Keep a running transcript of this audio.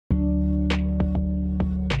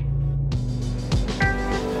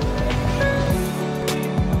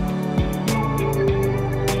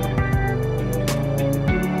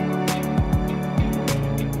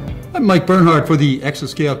I'm Mike Bernhardt for the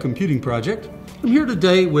Exascale Computing Project. I'm here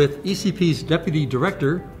today with ECP's Deputy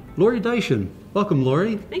Director, Lori Diachin. Welcome,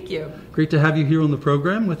 Lori. Thank you. Great to have you here on the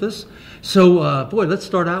program with us. So, boy, let's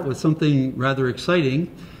start out with something rather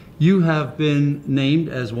exciting. You have been named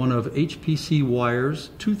as one of HPCwire's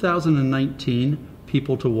 2019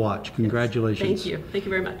 People to Watch. Congratulations. Yes. Thank you. Thank you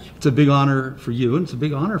very much. It's a big honor for you, and it's a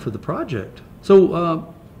big honor for the project.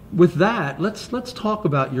 So, with that, let's talk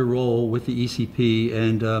about your role with the ECP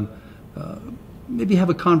and maybe have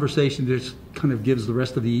a conversation that just kind of gives the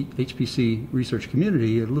rest of the HPC research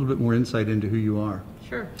community a little bit more insight into who you are.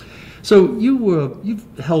 Sure. So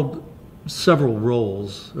you've held several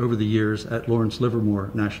roles over the years at Lawrence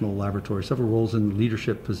Livermore National Laboratory, several roles in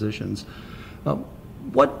leadership positions.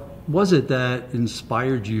 What was it that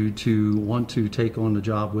inspired you to want to take on the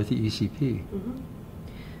job with the ECP? Mm-hmm.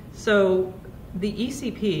 So the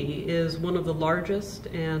ECP is one of the largest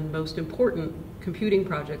and most important computing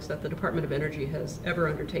projects that the Department of Energy has ever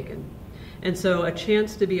undertaken. And so a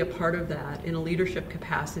chance to be a part of that in a leadership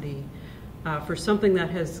capacity for something that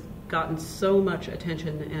has gotten so much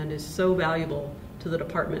attention and is so valuable to the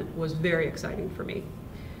department was very exciting for me.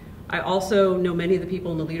 I also know many of the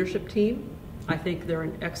people in the leadership team. I think they're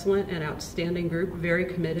an excellent and outstanding group, very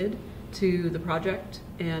committed to the project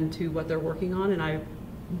and to what they're working on, and I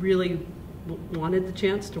really wanted the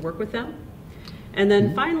chance to work with them. And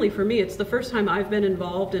then finally, for me, it's the first time I've been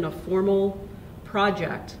involved in a formal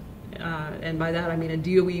project, and by that I mean a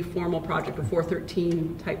DOE formal project, a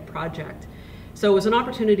 413 type project. So it was an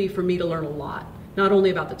opportunity for me to learn a lot, not only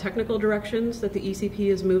about the technical directions that the ECP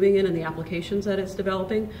is moving in and the applications that it's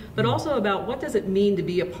developing, but also about what does it mean to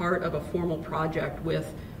be a part of a formal project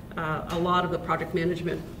with a lot of the project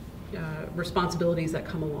management responsibilities that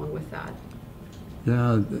come along with that.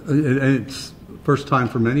 Yeah, and it's first time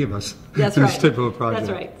for many of us. That's in right. This type of a project.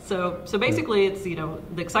 That's right. So basically, it's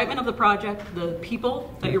the excitement of the project, the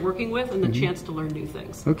people that you're working with, and the chance to learn new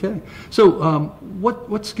things. Okay. So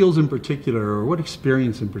what skills in particular, or what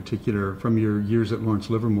experience in particular from your years at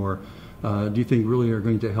Lawrence Livermore do you think really are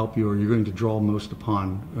going to help you, or you're going to draw most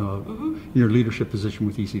upon in your leadership position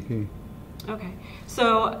with ECP? Okay,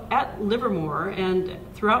 so at Livermore and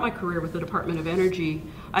throughout my career with the Department of Energy,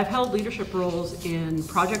 I've held leadership roles in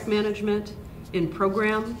project management, in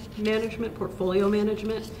program management, portfolio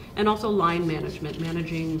management, and also line management,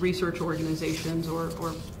 managing research organizations or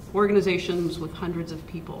organizations with hundreds of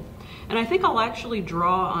people. And I think I'll actually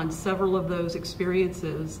draw on several of those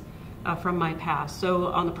experiences from my past. So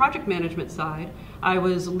on the project management side, I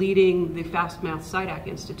was leading the Fast Math SciDAC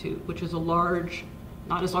Institute, which is a large,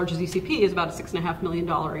 not as large as ECP, is about a $6.5 million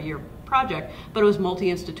a year project, but it was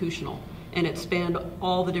multi-institutional, and it spanned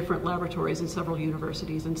all the different laboratories in several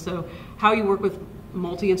universities. And so how you work with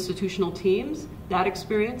multi-institutional teams, that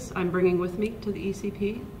experience I'm bringing with me to the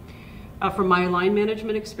ECP. From my line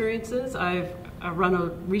management experiences, I've run a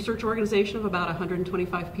research organization of about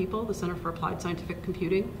 125 people, the Center for Applied Scientific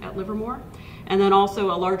Computing at Livermore, and then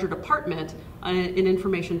also a larger department in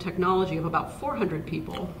information technology of about 400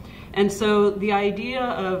 people. And so the idea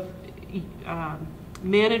of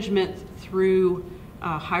management through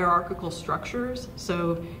hierarchical structures,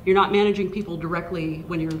 so you're not managing people directly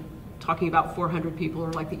when you're talking about 400 people,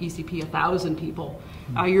 or like the ECP 1,000 people.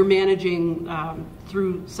 You're managing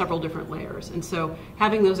through several different layers. And so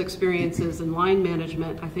having those experiences in line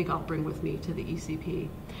management, I think I'll bring with me to the ECP.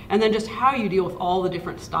 And then just how you deal with all the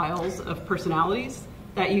different styles of personalities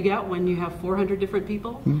that you get when you have 400 different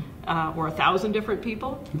people or 1,000 different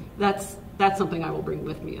people. That's something I will bring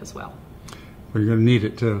with me as well. Well, you're going to need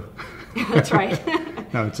it too. That's right.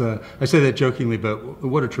 No, it's I say that jokingly, but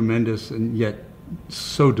what a tremendous and yet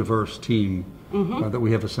so diverse team that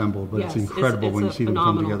we have assembled. But yes, it's incredible when you see them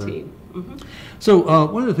come together. Team. So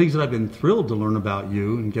one of the things that I've been thrilled to learn about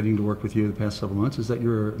you and getting to work with you the past several months is that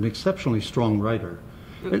you're an exceptionally strong writer.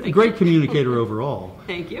 A great communicator overall.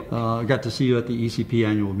 Thank you. I got to see you at the ECP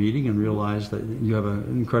annual meeting and realized that you have an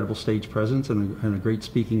incredible stage presence and a great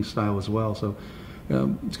speaking style as well. So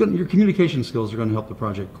your communication skills are going to help the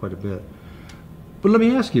project quite a bit. But let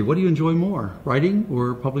me ask you, what do you enjoy more, writing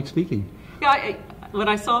or public speaking? Yeah, when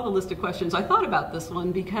I saw the list of questions, I thought about this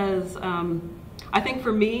one because I think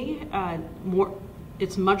for me,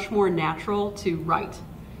 it's much more natural to write.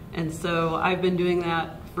 And so I've been doing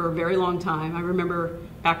that for a very long time. I remember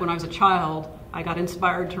back when I was a child, I got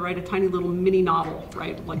inspired to write a tiny little mini novel,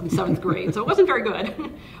 right, like in 7th grade. So it wasn't very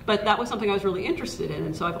good, but that was something I was really interested in.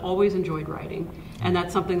 And so I've always enjoyed writing. And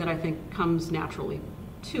that's something that I think comes naturally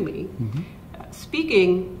to me.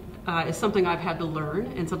 Speaking is something I've had to learn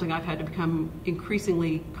and something I've had to become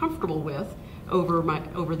increasingly comfortable with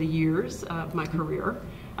over the years of my career.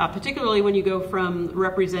 particularly when you go from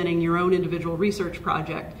representing your own individual research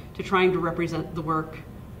project to trying to represent the work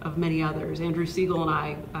of many others. Andrew Siegel and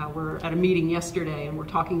I were at a meeting yesterday, and we're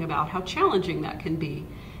talking about how challenging that can be,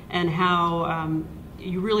 and how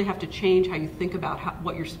you really have to change how you think about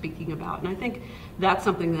what you're speaking about. And I think that's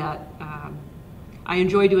something that I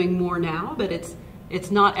enjoy doing more now, but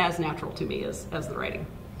it's not as natural to me as the writing.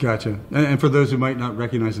 Gotcha. And for those who might not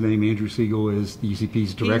recognize the name, Andrew Siegel is the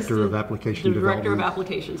ECP's Director of Application Development. Director of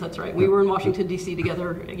Applications, that's right. We were in Washington, D.C.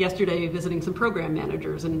 together yesterday visiting some program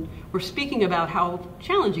managers, and we're speaking about how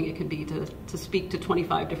challenging it can be to speak to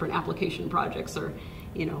 25 different application projects, or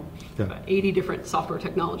 80 different software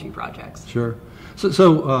technology projects. Sure.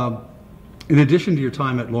 So in addition to your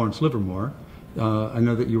time at Lawrence Livermore, I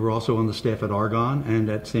know that you were also on the staff at Argonne and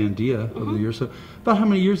at Sandia over the years. So about how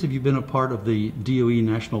many years have you been a part of the DOE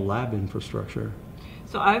National Lab infrastructure?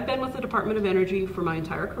 So I've been with the Department of Energy for my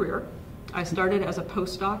entire career. I started as a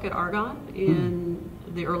postdoc at Argonne in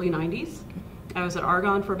the early 90s. I was at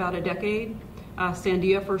Argonne for about a decade,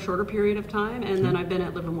 Sandia for a shorter period of time, and then I've been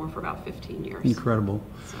at Livermore for about 15 years. Incredible.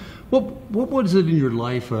 So. What was it in your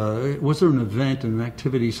life? Was there an event, an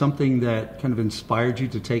activity, something that kind of inspired you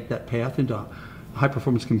to take that path into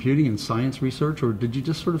high-performance computing and science research, or did you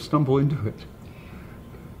just sort of stumble into it?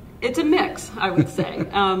 It's a mix, I would say.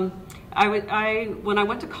 When I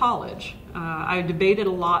went to college, I debated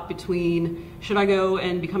a lot between should I go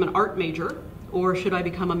and become an art major or should I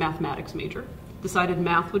become a mathematics major. Decided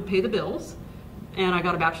math would pay the bills, and I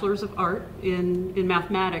got a bachelor's of art in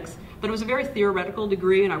mathematics. But it was a very theoretical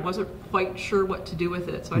degree, and I wasn't quite sure what to do with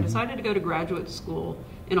it. So I decided to go to graduate school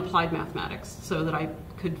in applied mathematics so that I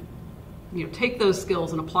could take those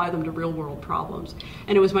skills and apply them to real-world problems.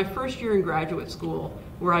 And it was my first year in graduate school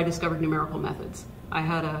where I discovered numerical methods. I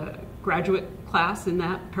had a graduate class in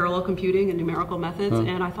that, parallel computing and numerical methods,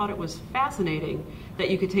 and I thought it was fascinating that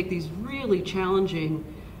you could take these really challenging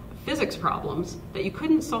physics problems that you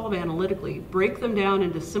couldn't solve analytically, break them down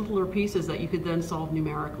into simpler pieces that you could then solve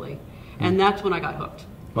numerically. And that's when I got hooked.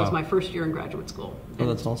 It was my first year in graduate school. Oh,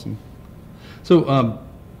 that's awesome. So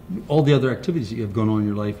all the other activities that you have going on in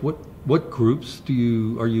your life, what groups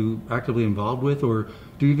are you actively involved with, or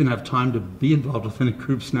do you even have time to be involved with any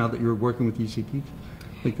groups now that you're working with ECP?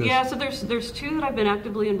 Like this? Yeah, so there's two that I've been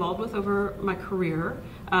actively involved with over my career.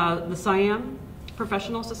 The SIAM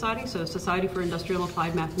Professional Society, so Society for Industrial and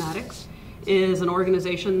Applied Mathematics, is an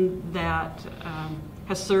organization that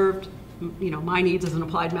has served my needs as an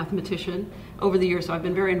applied mathematician over the years. So I've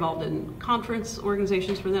been very involved in conference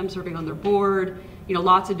organizations for them, serving on their board,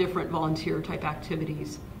 lots of different volunteer type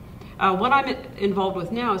activities. What I'm involved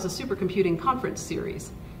with now is a supercomputing conference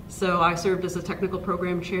series. So I served as a technical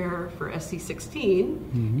program chair for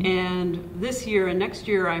SC16, and this year and next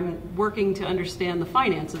year I'm working to understand the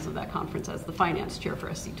finances of that conference as the finance chair for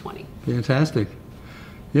SC20. Fantastic.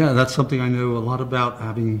 Yeah, that's something I know a lot about,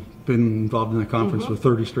 having been involved in that conference for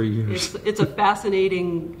 30 straight years. It's a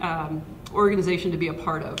fascinating organization to be a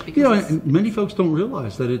part of. Because and many folks don't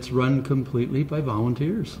realize that it's run completely by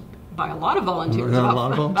volunteers. By a lot of volunteers.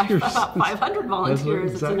 By about 500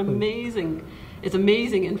 volunteers. Exactly. It's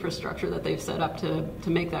amazing infrastructure that they've set up to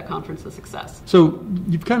make that conference a success. So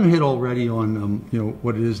you've kind of hit already on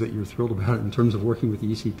what it is that you're thrilled about in terms of working with the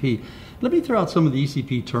ECP. Let me throw out some of the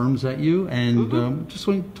ECP terms at you, and just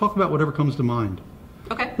want to talk about whatever comes to mind.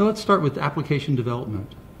 Okay. Now let's start with application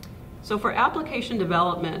development. So for application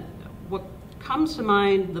development, what comes to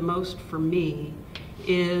mind the most for me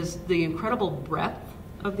is the incredible breadth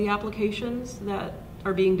of the applications that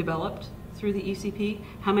are being developed through the ECP,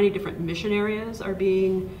 how many different mission areas are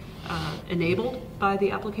being enabled by the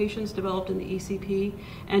applications developed in the ECP,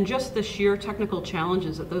 and just the sheer technical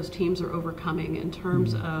challenges that those teams are overcoming in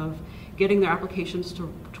terms of getting their applications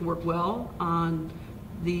to work well on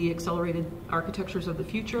the accelerated architectures of the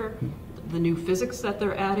future, the new physics that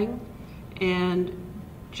they're adding, and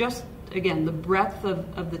just, again, the breadth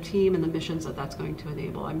of the team and the missions that that's going to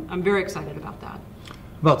enable. I'm very excited about that.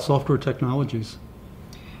 About software technologies?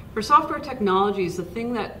 For software technologies, the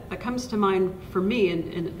thing that comes to mind for me,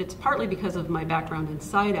 and it's partly because of my background in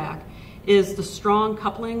SIDAC, is the strong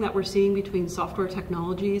coupling that we're seeing between software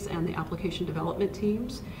technologies and the application development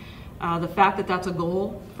teams. The fact that that's a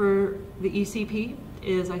goal for the ECP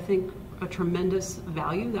is, I think, a tremendous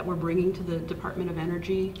value that we're bringing to the Department of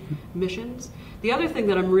Energy missions. The other thing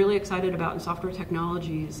that I'm really excited about in software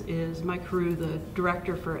technologies is my crew, the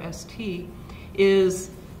director for ST,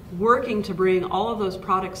 is working to bring all of those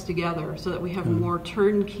products together so that we have more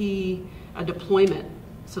turnkey deployment,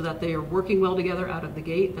 so that they are working well together out of the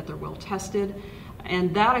gate, that they're well tested.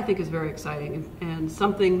 And that, I think, is very exciting, and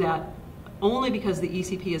something that only because the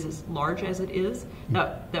ECP is as large as it is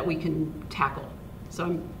that we can tackle.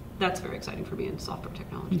 So that's very exciting for me in software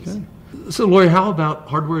technologies. Okay. So Lori, how about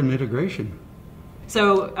hardware and integration?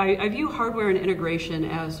 So I view hardware and integration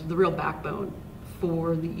as the real backbone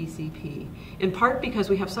for the ECP, in part because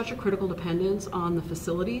we have such a critical dependence on the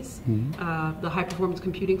facilities, the high-performance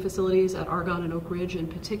computing facilities at Argonne and Oak Ridge in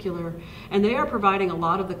particular, and they are providing a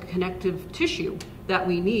lot of the connective tissue that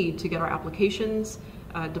we need to get our applications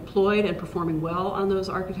deployed and performing well on those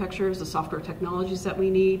architectures, the software technologies that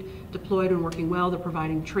we need deployed and working well. They're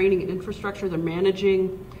providing training and infrastructure. They're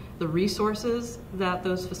managing the resources that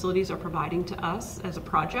those facilities are providing to us as a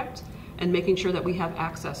project, and making sure that we have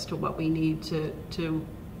access to what we need to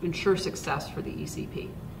ensure success for the ECP.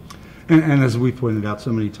 And as we pointed out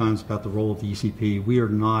so many times about the role of the ECP, we are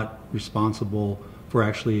not responsible for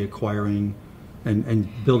actually acquiring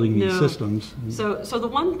and building these systems. So the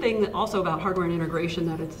one thing that also about hardware and integration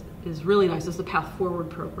that is really nice is the Path Forward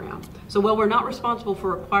program. So while we're not responsible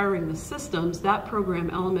for acquiring the systems, that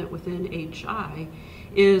program element within HI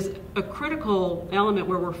is a critical element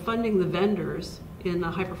where we're funding the vendors in the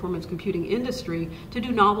high-performance computing industry to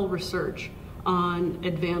do novel research on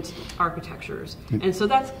advanced architectures. And so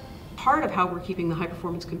that's part of how we're keeping the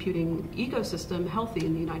high-performance computing ecosystem healthy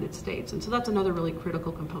in the United States. And so that's another really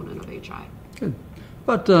critical component of HI. Good.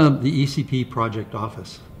 But the ECP project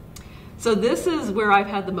office? So this is where I've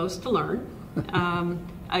had the most to learn.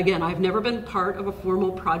 Again, I've never been part of a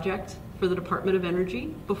formal project for the Department of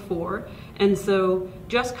Energy before. And so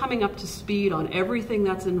just coming up to speed on everything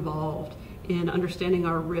that's involved in understanding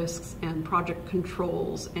our risks and project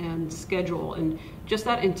controls and schedule, and just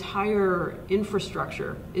that entire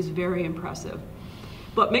infrastructure is very impressive.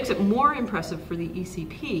 What makes it more impressive for the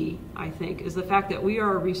ECP, I think, is the fact that we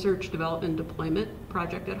are a research, development, deployment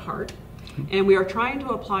project at heart, and we are trying to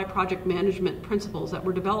apply project management principles that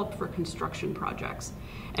were developed for construction projects.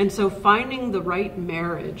 And so finding the right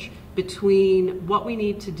marriage between what we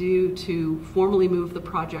need to do to formally move the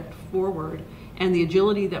project forward and the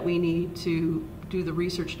agility that we need to do the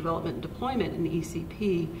research, development, and deployment in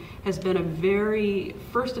ECP has been a very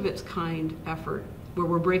first of its kind effort where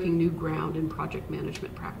we're breaking new ground in project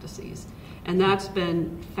management practices. And that's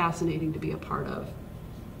been fascinating to be a part of.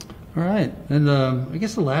 All right. And I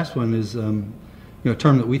guess the last one is a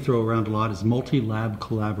term that we throw around a lot is multi-lab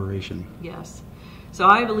collaboration. Yes. So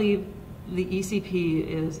I believe the ECP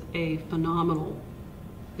is a phenomenal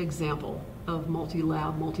example of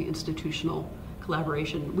multi-lab, multi-institutional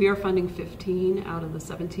collaboration. We are funding 15 out of the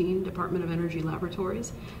 17 Department of Energy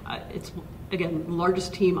laboratories. It's, again, the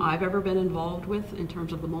largest team I've ever been involved with in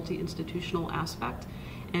terms of the multi-institutional aspect.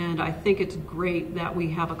 And I think it's great that we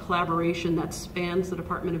have a collaboration that spans the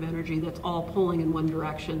Department of Energy that's all pulling in one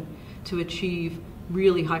direction to achieve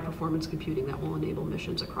really high-performance computing that will enable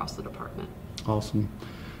missions across the department. Awesome.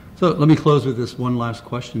 So let me close with this one last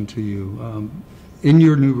question to you. In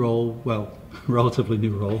your new role, well, relatively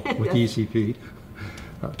new role with the ECP,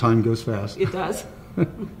 time goes fast. It does.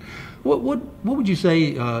 What would you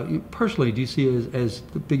say, personally, do you see as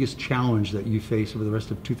the biggest challenge that you face over the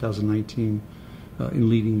rest of 2019 in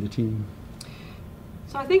leading the team?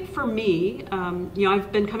 So I think for me,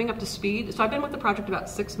 I've been coming up to speed. So I've been with the project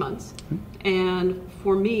about 6 months. And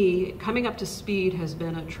for me, coming up to speed has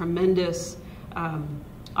been a tremendous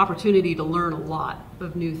opportunity to learn a lot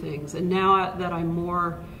of new things. And now that I'm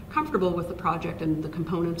more comfortable with the project and the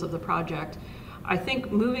components of the project, I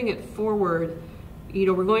think moving it forward,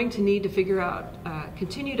 we're going to need to figure out,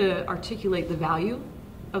 continue to articulate the value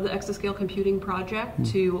of the Exascale computing project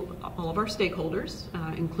to all of our stakeholders,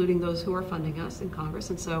 including those who are funding us in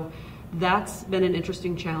Congress. And so that's been an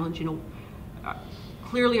interesting challenge,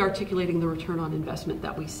 clearly articulating the return on investment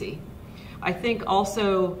that we see. I think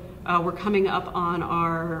also we're coming up on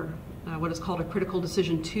our, what is called a critical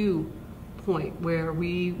decision 2 point, where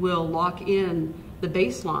we will lock in the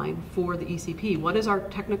baseline for the ECP. What is our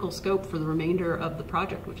technical scope for the remainder of the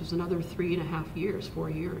project, which is another 3.5 years, 4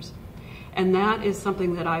 years. And that is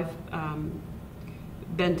something that I've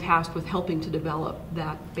been tasked with helping to develop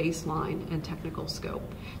that baseline and technical scope.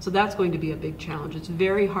 So that's going to be a big challenge. It's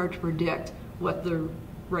very hard to predict what the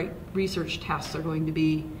right research tasks are going to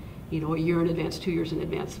be, a year in advance, 2 years in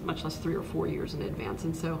advance, much less 3 or 4 years in advance.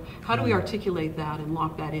 And so how do we articulate that and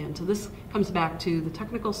lock that in? So this comes back to the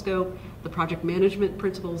technical scope, the project management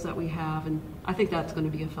principles that we have, and I think that's going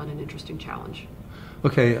to be a fun and interesting challenge.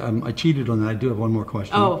 Okay, I cheated on that. I do have one more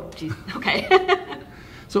question. Oh, geez. Okay.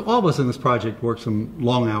 So all of us in this project work some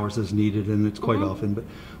long hours as needed, and it's quite often. But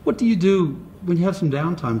what do you do when you have some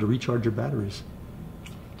downtime to recharge your batteries?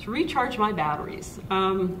 To recharge my batteries.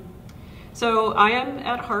 So I am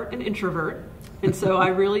at heart an introvert, And so I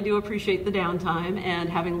really do appreciate the downtime and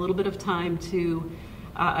having a little bit of time to,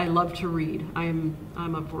 I love to read. I'm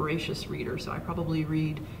a voracious reader, so I probably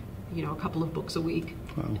read, a couple of books a week.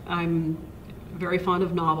 Wow. I'm very fond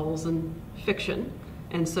of novels and fiction,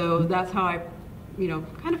 and so that's how I,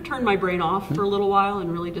 kind of turn my brain off for a little while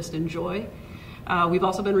and really just enjoy. We've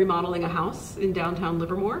also been remodeling a house in downtown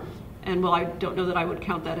Livermore. And while I don't know that I would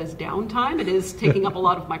count that as downtime, it is taking up a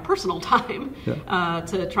lot of my personal time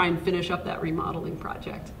to try and finish up that remodeling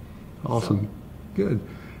project. Awesome. Good.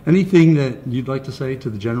 Anything that you'd like to say to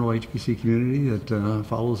the general HPC community that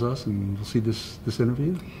follows us and will see this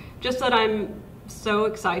interview? Just that I'm so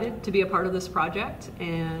excited to be a part of this project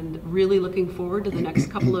and really looking forward to the next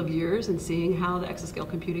couple of years and seeing how the Exascale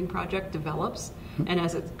computing project develops. And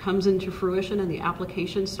as it comes into fruition and the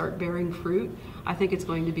applications start bearing fruit, I think it's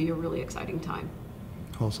going to be a really exciting time.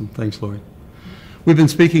 Awesome. Thanks, Lori. We've been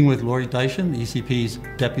speaking with Lori Diachin, ECP's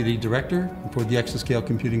Deputy Director for the Exascale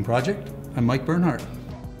Computing Project. I'm Mike Bernhardt.